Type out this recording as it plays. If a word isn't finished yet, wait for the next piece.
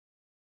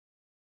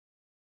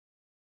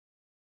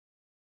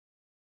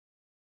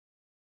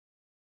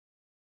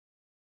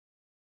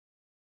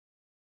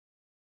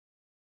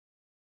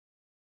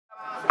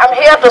I'm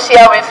here to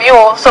share with you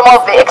some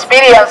of the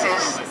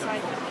experiences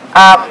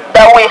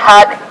that we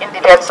had in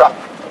detention.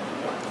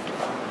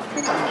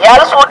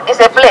 Yarls Wood is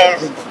a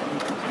place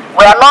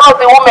where none of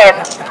the women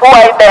who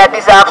are in there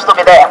deserves to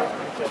be there.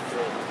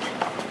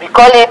 We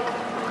call it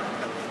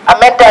a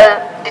mental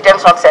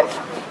detention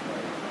center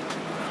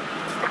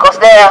because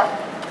there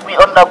we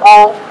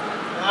undergo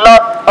a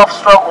lot of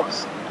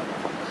struggles.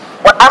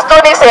 But as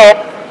Tony said,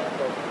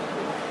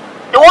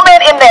 the women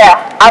in there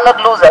are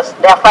not losers,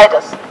 they are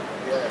fighters.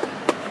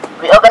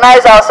 We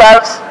organize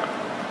ourselves,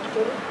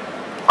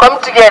 come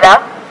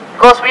together,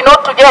 because we know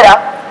together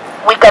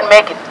we can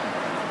make it.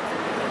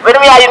 When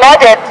we are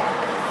united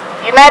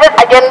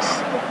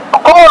against a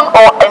common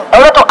or in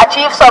order to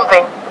achieve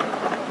something,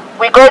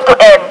 we're going to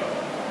end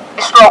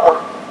the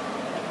struggle.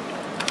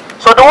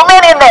 So the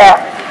women in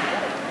there,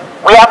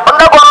 we have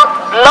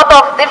undergone a lot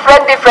of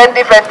different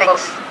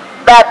things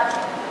that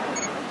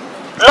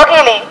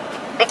luckily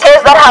the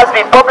case that has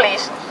been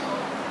published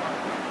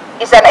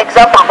is an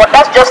example, but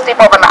that's just tip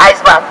of an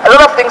iceberg. A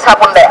lot of things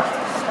happen there.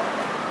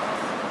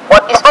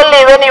 But it's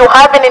only when you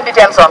have been in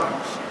detention,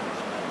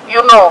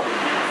 you know.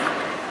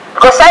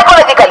 Because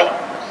psychologically,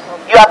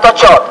 you are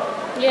tortured.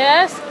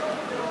 Yes.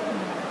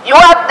 You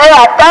are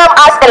there termed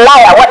as a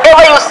liar.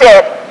 Whatever you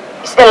said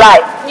is a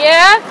lie.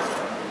 Yeah.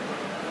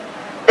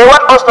 They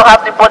want us to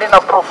have the burden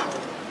of proof.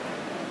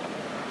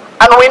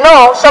 And we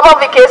know some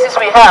of the cases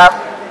we have,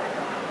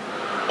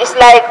 it's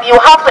like you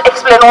have to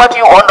explain what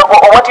you undergo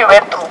or what you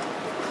went through.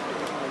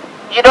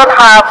 You don't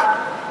have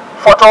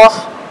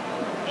photos,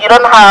 you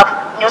don't have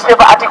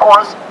newspaper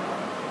articles,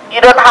 you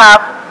don't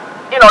have,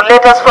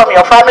 letters from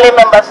your family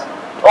members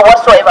or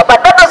whatsoever.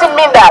 But that doesn't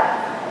mean that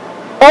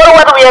all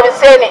what we have been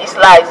saying is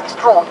lies, it's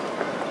true.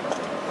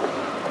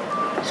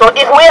 So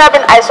if we have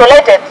been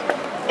isolated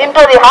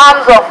into the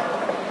hands of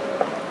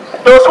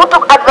those who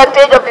took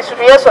advantage of the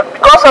situation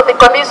because of the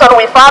condition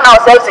we found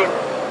ourselves in,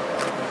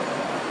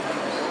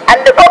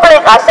 and the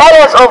public are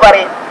silent over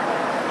it,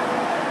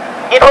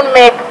 it won't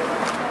make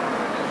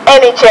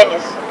any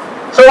changes.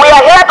 So we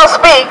are here to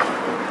speak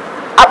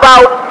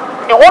about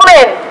the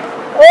women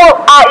who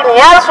are in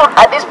Yarls Wood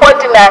at this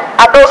point in time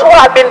and those who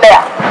have been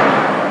there.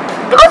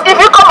 Because if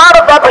you come out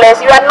of that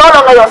place, you are no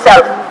longer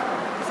yourself.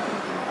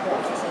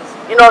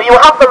 You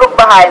have to look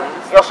behind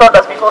your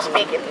shoulders before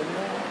speaking.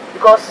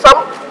 Because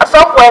at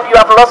some point you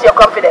have lost your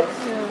confidence.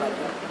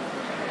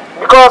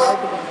 Because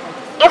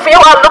if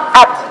you are looked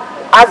at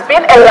as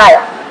being a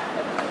liar,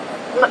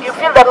 you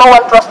feel that no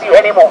one trusts you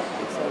anymore.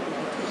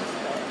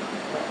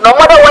 No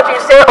matter what you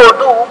say or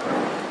do,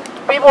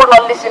 people will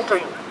not listen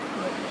to you.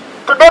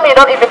 To them, you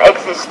don't even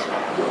exist.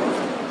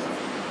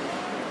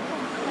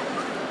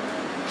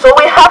 So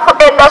we have to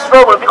end that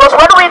struggle, because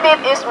what we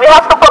need is we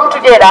have to come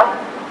together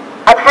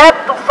and help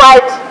to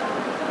fight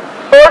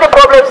all the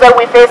problems that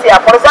we face here.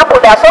 For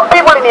example, there are some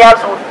people in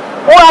Yarls Wood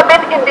who have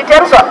been in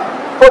detention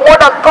for more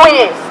than 2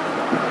 years.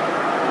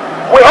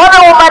 We have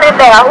a woman in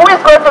there who is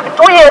going to be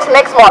 2 years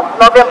next month,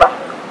 November.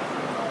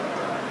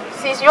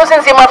 She's using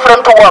Zima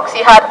frame to work.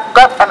 She had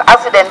got an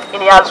accident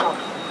in Yarls Wood,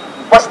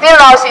 but still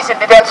now she's in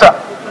detention.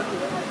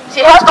 She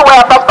has to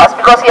wear pampers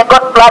because she had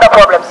got bladder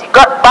problems. She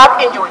got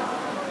back injury,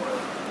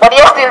 but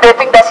yet still they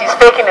think that she's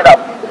faking it up.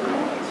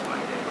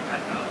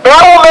 There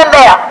are women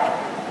there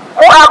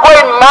who are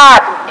going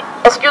mad,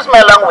 excuse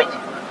my language,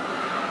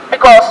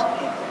 because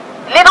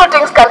little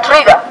things can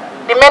trigger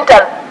the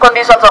mental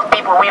conditions of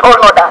people. We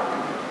all know that.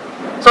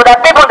 So there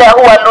are people there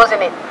who are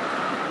losing it.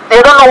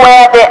 They don't know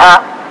where they are.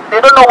 They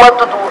don't know what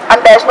to do,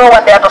 and there's no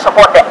one there to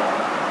support them.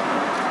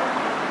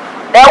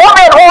 There are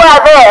women who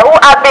are there who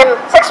have been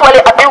sexually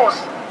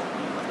abused,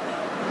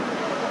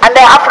 and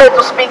they're afraid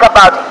to speak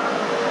about it.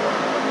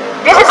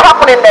 This is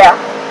happening there.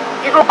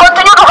 It will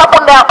continue to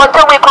happen there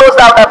until we close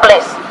down that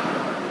place.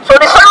 So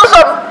the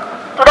solution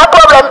to that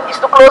problem is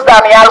to close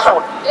down Yarls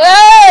Wood.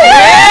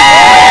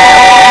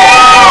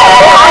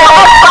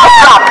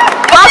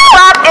 Fast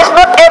track is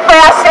not a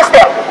fair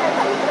system,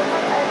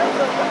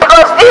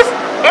 because this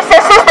is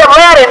a system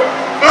wherein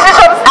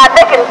decisions are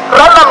taken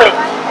randomly.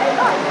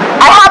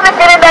 I have the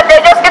feeling that they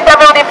just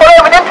interview the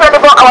following within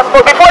 24 hours,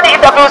 but before the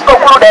interview is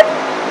concluded,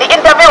 the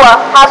interviewer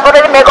has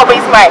already made up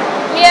his mind.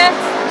 Yes.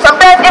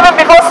 Sometimes even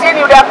before seeing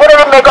you, they have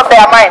already made up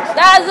their minds.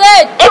 That's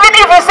it. Even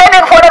if you send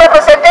in further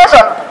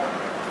representation,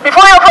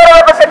 before your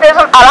further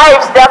representation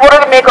arrives, they have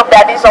already made up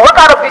their decision. What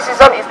kind of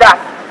decision is that?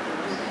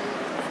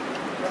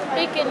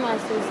 Speaking,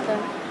 my sister.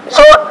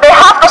 So they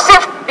have to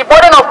sift the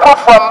burden of proof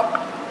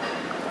from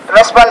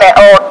respondent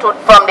or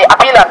from the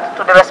appellant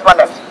to the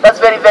respondent. That's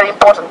very, very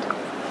important.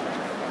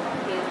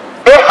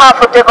 They have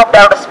to take up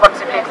their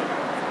responsibility.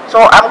 So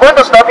I'm going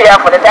to stop here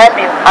for the time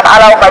being and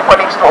allow my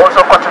colleagues to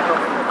also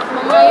contribute.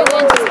 Mama, you're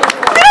going to speak.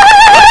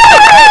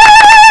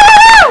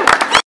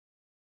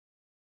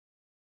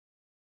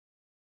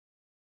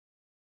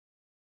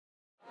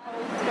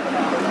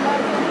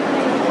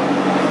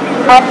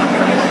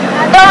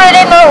 I don't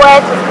really know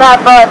where to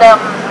start, but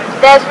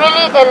there's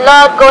really a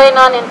lot going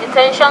on in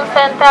detention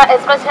center,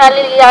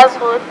 especially Yarls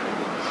Wood.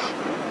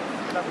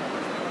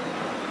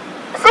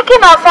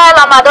 Seeking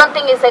asylum, I don't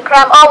think is a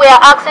crime. All we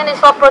are asking is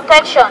for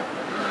protection.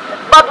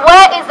 But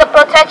where is the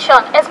protection?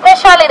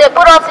 Especially they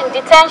put us in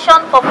detention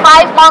for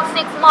 5 months,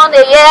 6 months,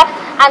 a year,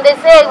 and they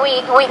say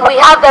we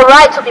have the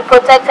right to be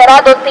protected.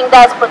 I don't think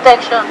that's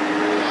protection.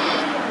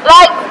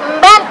 Like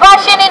men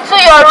bashing into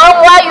your room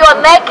while you're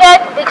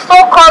naked, the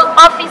so-called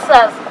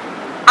officers,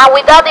 and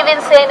without even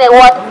saying a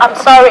word, I'm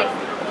sorry.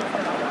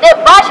 They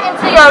bash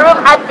into your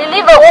room. I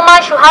believe a woman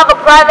should have a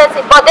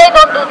privacy, but they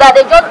don't do that.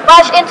 They just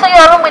bash into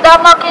your room without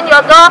knocking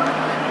your door.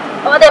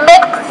 Or they make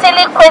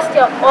silly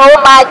questions. Oh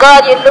my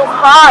God, you look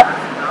hot.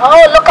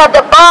 Oh, look at the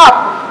bomb.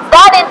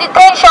 That in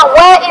detention,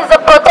 where is the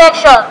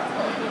protection?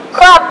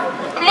 So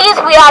please,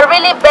 we are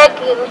really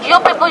begging. You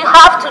people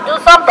have to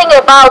do something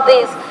about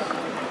this.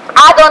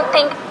 I don't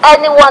think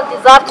anyone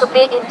deserves to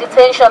be in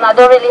detention. I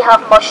don't really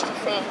have much to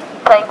say.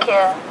 Thank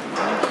you.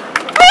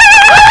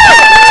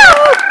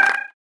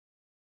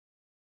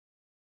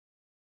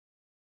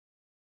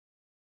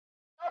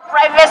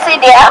 Privacy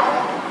there.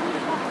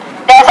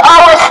 There's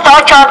always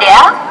torture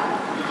there.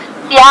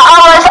 They are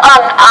always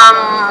on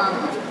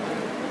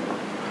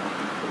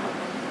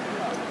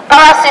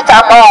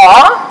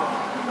paracetamol,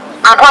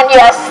 and when you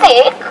are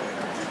sick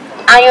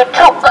and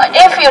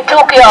if you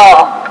took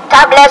your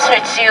tablets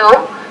with you,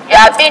 you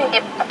have been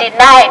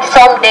denied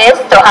some days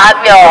to have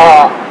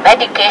your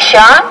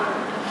medication.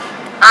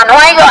 And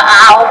when you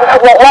are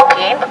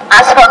walking,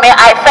 as for me,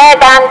 I fell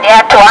down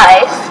there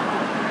twice.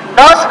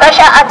 No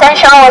special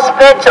attention was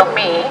paid to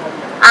me,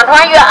 and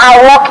when you are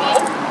walking,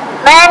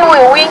 men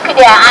will wink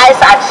their eyes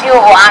at you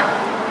and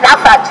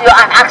laugh at you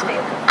and ask you,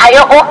 "Are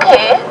you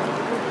okay?"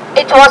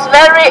 It was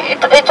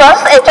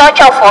a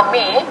torture for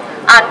me,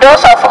 and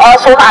those of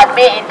us who had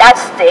been in that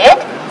state.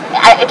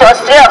 It was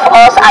 3 of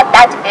us at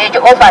that age,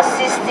 over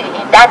 60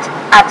 in that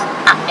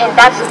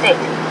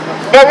state.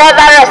 They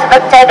never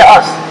respected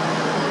us.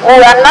 We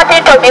were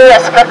nothing to be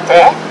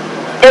respected.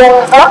 They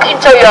will walk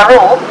into your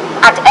room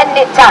at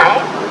any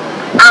time.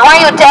 And when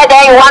you tell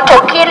them you want to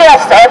kill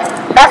yourself,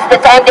 that's the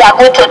time they are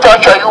going to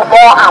torture you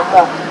more and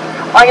more.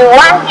 When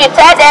you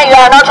tell them you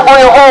are not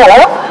going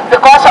home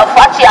because of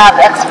what you have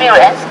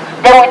experienced,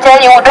 they will tell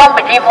you, don't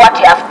believe what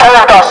you have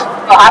told us,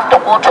 you have to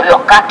go to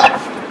your country.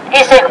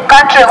 It's a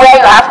country where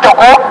you have to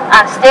go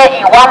and stay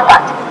in one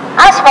part.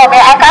 As for me,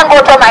 I can't go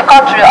to my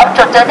country up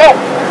to today,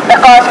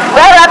 because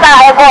wherever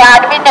I go, I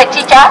had been a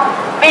teacher,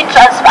 been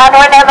transferred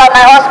whenever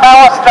my husband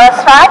was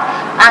transferred,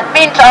 and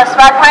been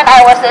transferred when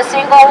I was a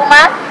single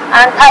woman,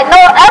 and I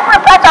know every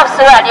part of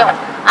Sierra Leone.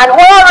 And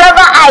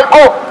wherever I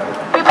go,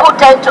 people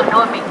tend to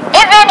know me.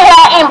 Even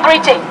here in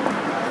Britain,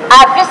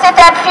 I've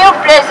visited few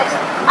places,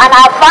 and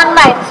I've found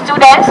my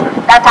students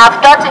that have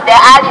taught in the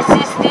early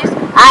 60s,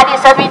 early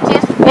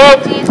 70s,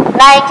 80s,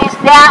 90s,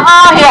 they are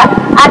all here,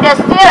 and they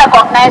still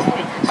recognize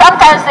me.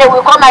 Sometimes they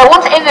will come, I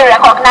won't even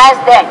recognize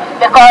them,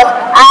 because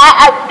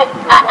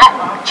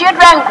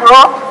children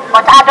grow,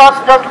 but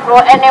adults don't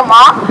grow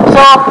anymore,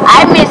 so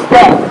I miss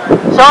them.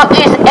 So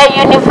it's a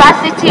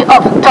university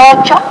of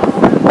torture.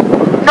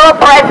 No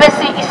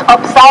privacy is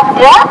observed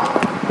there.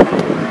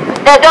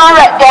 They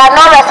are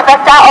no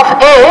respecter of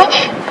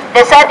age.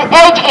 They said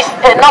age is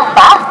a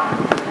number.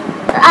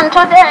 And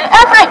today,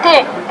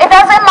 everything, it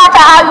doesn't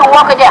matter how you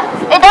walk there.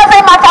 It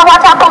doesn't matter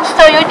what happens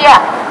to you there.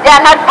 They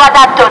are not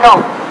bothered to know.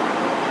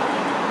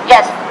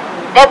 Yes,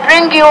 they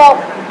bring you,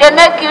 they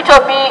make you to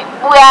be,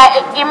 we are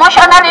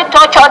emotionally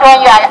tortured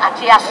when you are at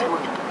Yarls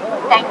Wood.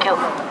 Thank you.